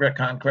Rick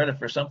Hahn credit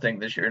for something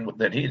this year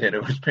that he did,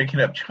 it was picking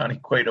up Johnny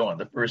Cueto on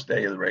the first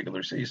day of the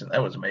regular season.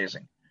 That was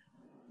amazing.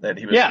 That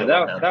he was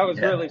that was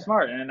really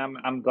smart, and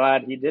I'm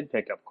glad he did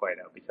pick up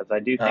Cueto, because I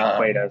do think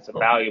Cueto is a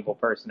valuable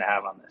person to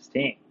have on this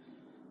team.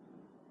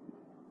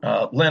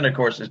 Lynn, of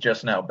course, is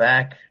just now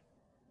back.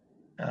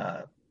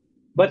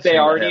 But they See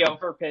what already happens.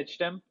 overpitched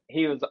him.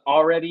 He was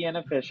already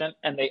inefficient,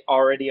 and they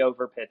already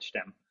overpitched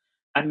him.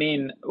 I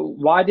mean,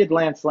 why did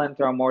Lance Lynn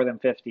throw more than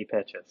 50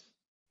 pitches?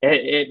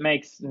 It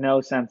makes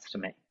no sense to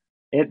me.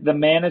 The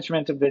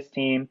management of this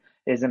team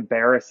is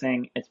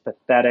embarrassing. It's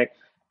pathetic.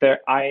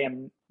 I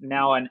am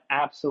now an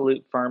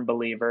absolute firm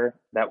believer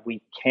that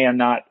we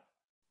cannot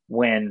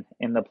win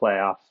in the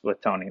playoffs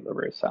with Tony La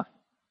Russa.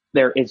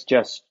 There is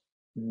just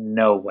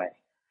no way.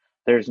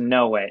 There's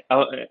no way.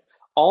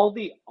 All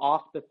the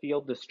off the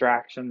field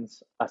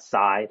distractions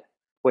aside,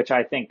 which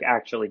I think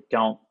actually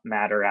don't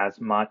matter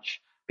as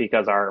much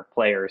because our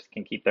players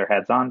can keep their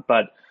heads on,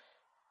 but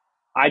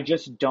I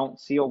just don't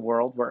see a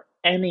world where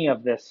any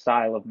of this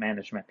style of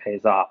management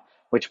pays off,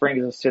 which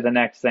brings us to the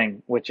next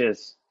thing, which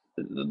is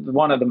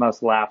one of the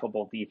most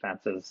laughable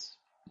defenses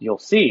you'll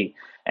see.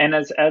 And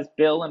as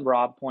Bill and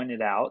Rob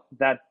pointed out,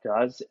 that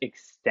does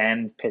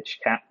extend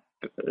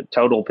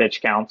total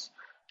pitch counts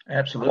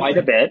Absolutely. quite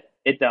a bit.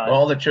 It does.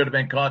 All that should have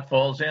been caught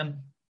falls in.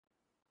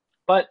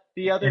 But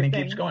the other and he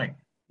thing, keeps going.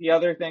 The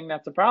other thing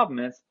that's a problem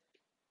is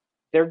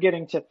they're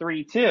getting to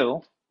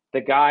 3-2.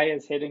 The guy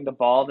is hitting the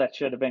ball that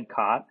should have been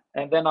caught.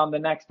 And then on the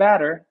next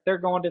batter, they're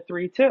going to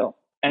 3-2.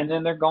 And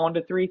then they're going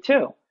to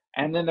 3-2.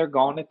 And then they're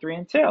going to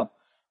 3-2.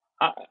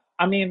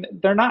 I mean,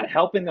 they're not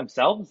helping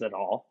themselves at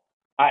all.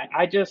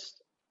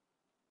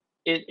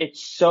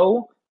 It's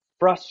so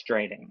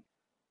frustrating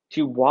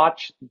to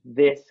watch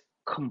this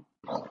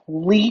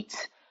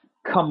complete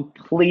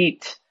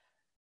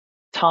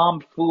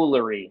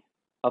tomfoolery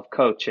of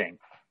coaching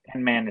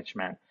and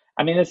management.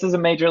 I mean, this is a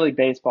Major League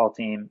Baseball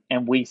team,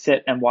 and we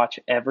sit and watch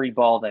every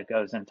ball that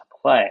goes into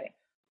play,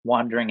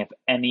 wondering if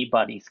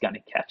anybody's going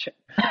to catch it.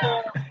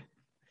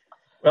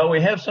 Well,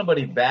 we have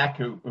somebody back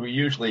who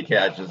usually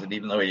catches it,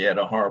 even though he had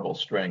a horrible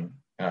string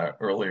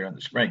earlier in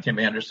the spring. Tim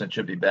Anderson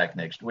should be back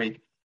next week.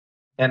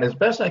 And as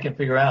best I can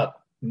figure out,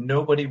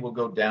 nobody will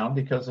go down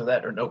because of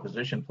that, or no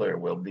position player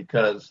will,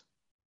 because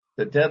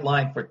the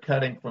deadline for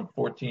cutting from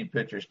 14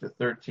 pitchers to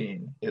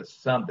 13 is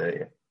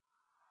Sunday.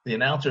 The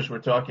announcers were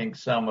talking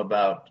some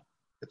about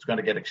it's going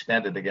to get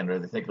extended again, or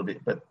they think it'll be,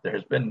 but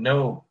there's been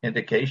no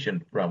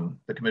indication from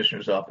the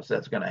commissioner's office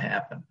that's going to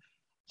happen.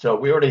 So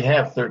we already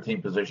have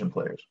 13 position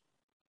players.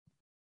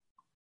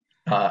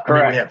 Correct. I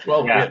mean, we have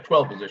 12. Yeah. We have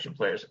 12 position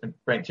players, and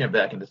bring Tim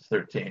back into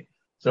 13.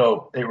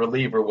 So a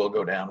reliever will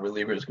go down.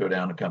 Relievers go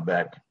down and come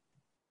back,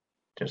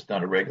 just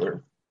on a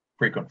regular,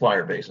 frequent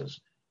flyer basis.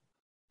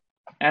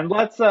 And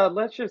let's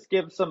just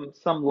give some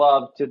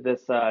love to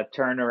this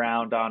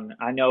turnaround on.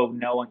 I know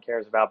no one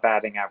cares about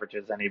batting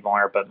averages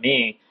anymore, but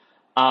me.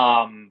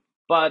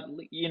 But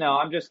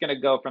I'm just gonna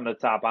go from the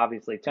top.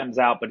 Obviously, Tim's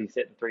out, but he's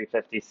hitting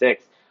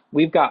 356.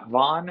 We've got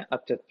Vaughn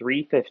up to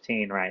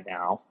 315 right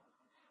now.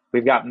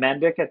 We've got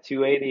Mendick at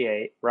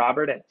 288,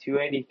 Robert at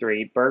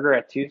 283, Berger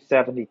at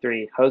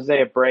 273,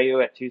 Jose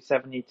Abreu at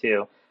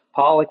 272,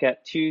 Pollock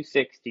at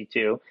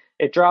 262.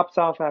 It drops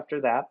off after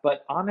that,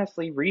 but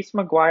honestly, Reese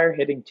McGuire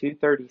hitting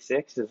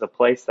 236 is a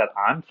place that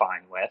I'm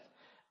fine with.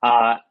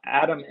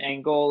 Adam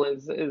Engel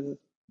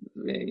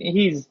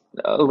he's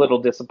a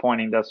little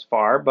disappointing thus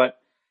far,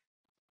 but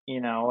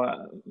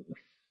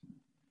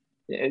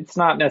it's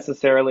not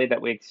necessarily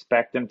that we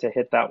expect him to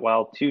hit that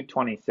well.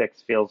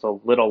 226 feels a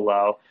little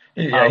low.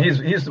 Yeah,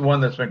 he's the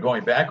one that's been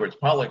going backwards.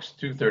 Pollock's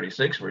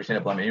 236, for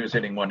example. I mean, he was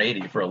hitting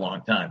 180 for a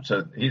long time,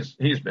 so he's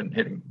been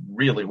hitting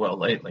really well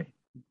lately.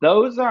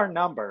 Those are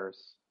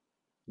numbers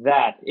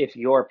that, if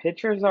your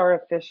pitchers are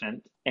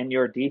efficient and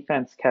your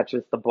defense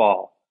catches the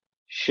ball,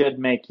 should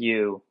make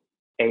you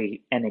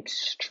an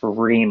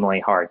extremely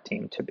hard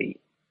team to beat.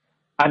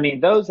 I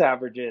mean, those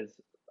averages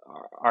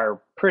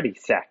are pretty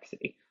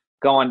sexy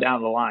going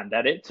down the line,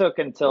 that it took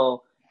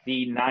until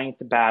the ninth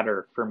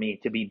batter for me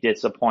to be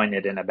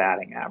disappointed in a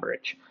batting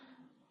average.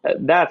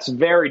 That's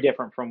very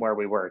different from where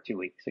we were 2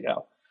 weeks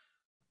ago.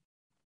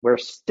 We're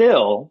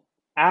still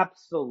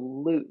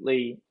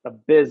absolutely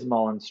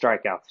abysmal in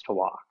strikeouts to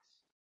walks.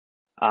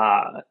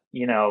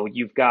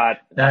 You've got...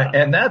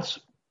 and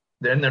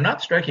they're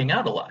not striking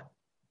out a lot.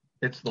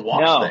 It's the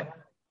walks thing.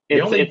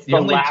 It's the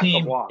only lack of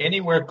team walks.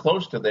 anywhere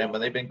close to them,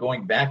 and they've been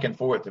going back and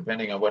forth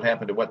depending on what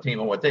happened to what team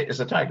and what day, is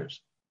the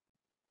Tigers.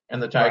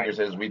 And the Tigers,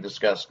 as we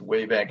discussed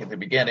way back at the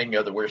beginning,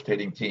 are the worst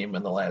hitting team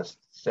in the last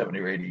 70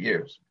 or 80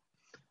 years.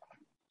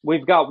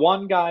 We've got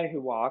one guy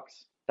who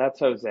walks. That's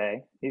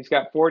Jose. He's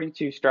got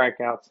 42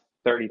 strikeouts,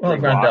 33 Well,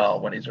 walks.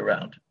 Grandal when he's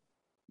around.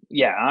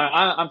 Yeah,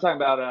 I'm talking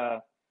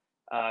about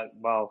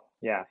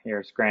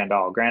here's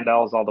Grandal.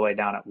 Grandal's all the way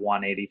down at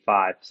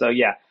 185. So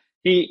yeah,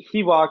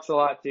 he walks a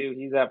lot too.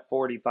 He's at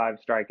 45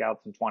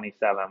 strikeouts and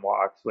 27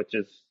 walks, which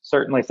is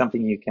certainly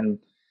something you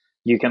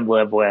can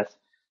live with.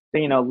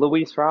 But,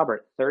 Luis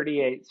Robert,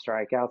 38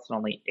 strikeouts and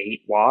only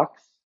 8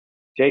 walks.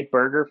 Jake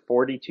Berger,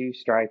 42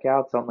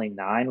 strikeouts, only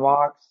 9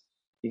 walks.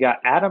 You got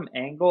Adam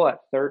Engel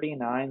at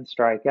 39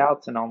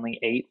 strikeouts and only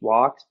 8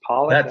 walks.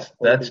 Pollock at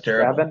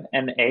 47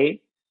 and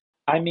 8.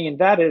 I mean,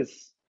 that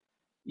is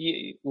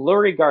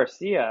Lurie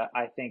Garcia,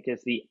 I think,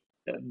 is the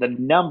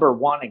number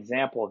one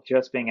example of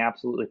just being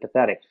absolutely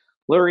pathetic.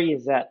 Lurie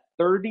is at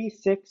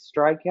 36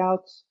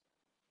 strikeouts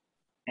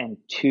and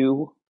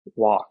 2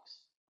 walks.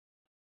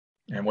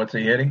 And what's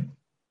he hitting?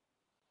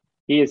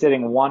 He is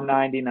hitting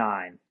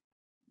 199.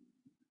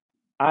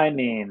 I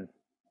mean,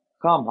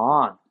 come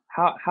on.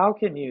 How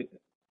can you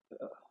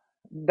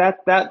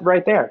that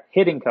right there,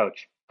 hitting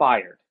coach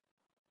fired.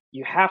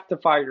 You have to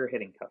fire your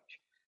hitting coach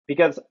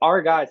because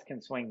our guys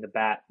can swing the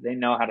bat. They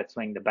know how to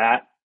swing the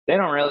bat. They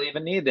don't really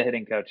even need the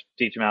hitting coach to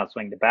teach them how to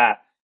swing the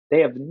bat.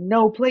 They have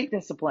no plate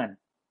discipline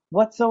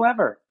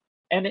whatsoever.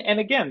 And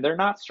again, they're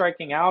not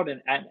striking out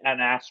in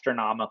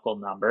astronomical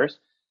numbers,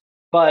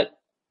 but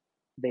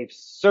they've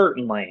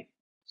certainly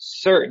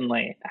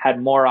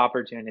had more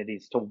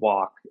opportunities to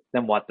walk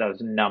than what those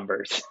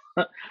numbers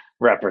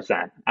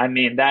represent. I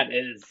mean, that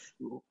is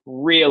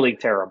really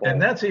terrible.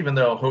 And that's even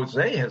though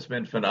Jose has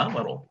been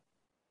phenomenal.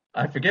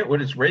 I forget what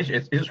his ratio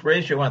is. His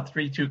ratio on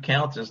 3-2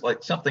 counts is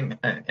like something,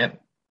 and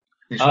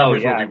these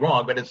numbers will be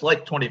wrong, but it's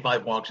like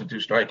 25 walks and 2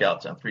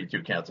 strikeouts on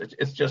 3-2 counts.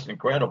 It's just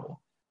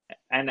incredible.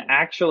 And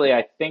actually,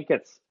 I think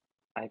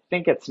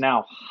it's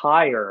now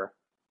higher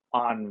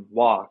on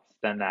walks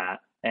than that,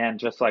 and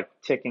just like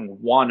ticking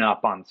 1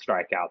 up on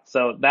strikeouts.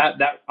 So that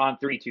on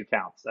 3-2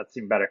 counts, that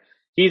seemed better.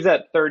 He's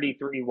at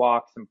 33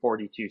 walks and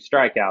 42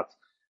 strikeouts.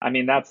 I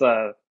mean, that's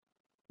a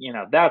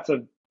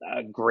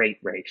great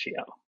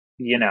ratio,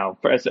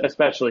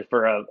 especially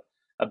for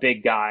a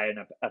big guy and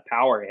a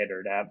power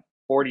hitter to have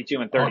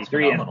 42 and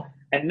 33.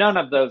 And none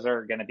of those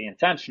are going to be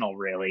intentional,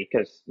 really,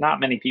 because not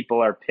many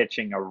people are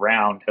pitching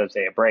around Jose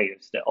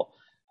Abreu still.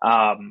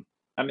 I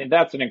mean,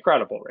 that's an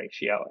incredible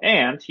ratio.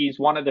 And he's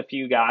one of the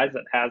few guys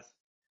that has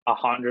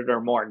 100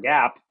 or more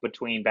gap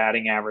between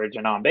batting average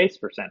and on-base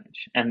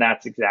percentage. And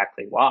that's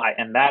exactly why.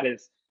 And that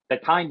is the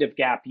kind of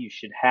gap you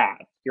should have.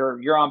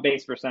 Your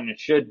on-base percentage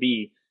should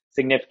be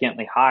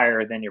significantly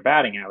higher than your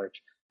batting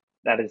average.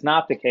 That is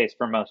not the case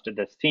for most of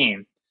this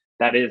team.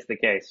 That is the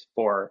case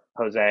for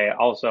Jose.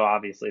 Also,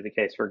 obviously, the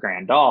case for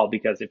Grandal,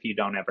 because if you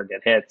don't ever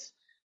get hits,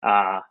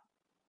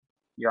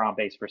 your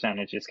on-base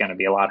percentage is going to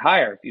be a lot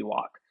higher if you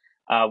walk,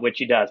 which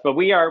he does. But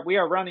we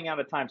are running out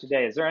of time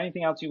today. Is there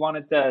anything else you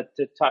wanted to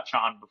touch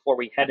on before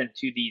we head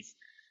into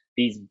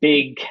these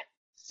big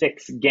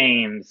 6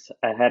 games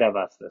ahead of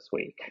us this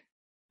week?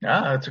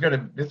 It's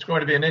going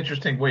to be an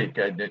interesting week.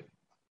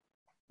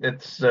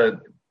 It's the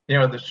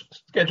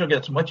schedule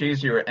gets much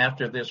easier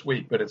after this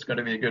week, but it's going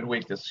to be a good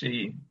week to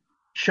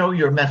show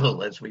your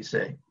mettle, as we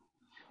say.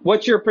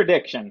 What's your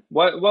prediction?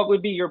 What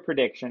would be your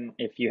prediction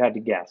if you had to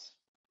guess?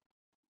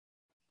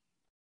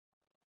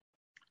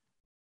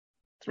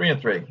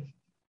 3-3.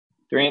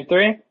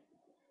 3-3?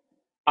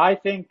 I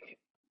think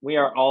we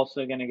are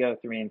also going to go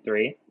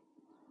 3-3.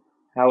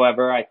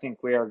 However, I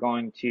think we are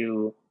going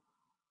to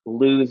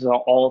lose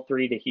all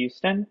 3 to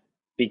Houston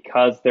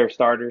because their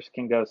starters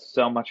can go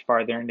so much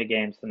farther into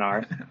games than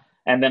ours.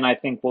 And then I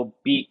think we'll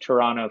beat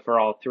Toronto for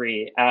all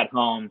 3 at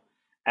home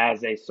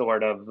as a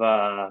sort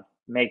of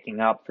making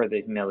up for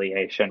the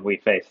humiliation we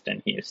faced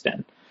in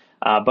Houston.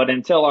 But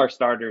until our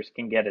starters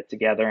can get it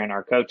together and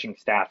our coaching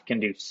staff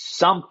can do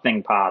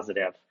something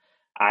positive,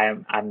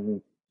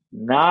 I'm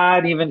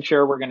not even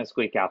sure we're going to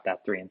squeak out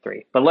that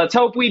 3-3. But let's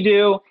hope we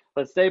do.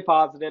 Let's stay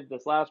positive.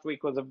 This last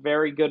week was a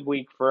very good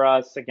week for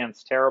us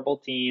against terrible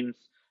teams.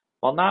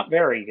 Well, not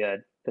very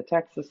good. The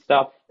Texas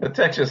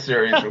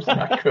series was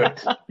not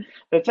good.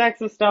 The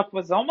Texas stuff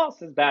was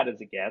almost as bad as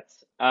it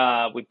gets.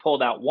 We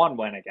pulled out 1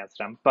 win against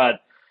them,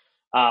 but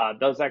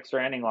those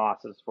extra inning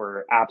losses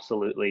were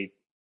absolutely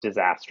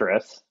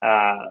disastrous.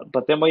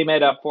 But then we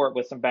made up for it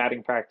with some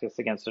batting practice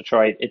against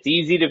Detroit. It's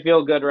easy to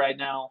feel good right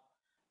now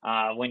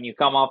when you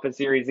come off a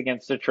series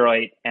against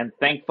Detroit, and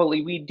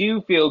thankfully we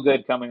do feel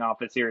good coming off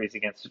a series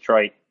against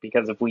Detroit,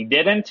 because if we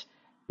didn't,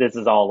 this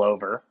is all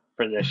over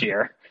for this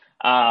year.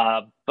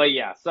 But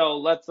yeah,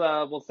 so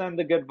we'll send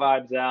the good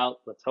vibes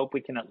out. Let's hope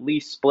we can at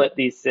least split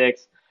these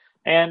 6.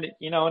 And,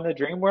 in the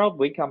dream world,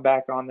 we come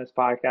back on this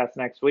podcast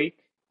next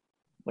week.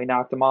 We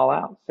knocked them all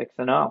out,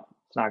 6-0.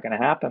 It's not going to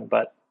happen,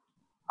 but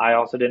I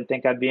also didn't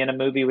think I'd be in a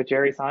movie with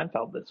Jerry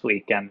Seinfeld this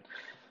week, and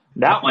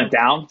that went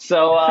down.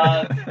 So,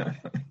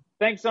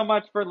 thanks so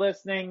much for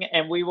listening,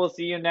 and we will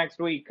see you next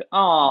week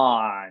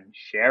on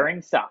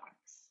Sharing Socks.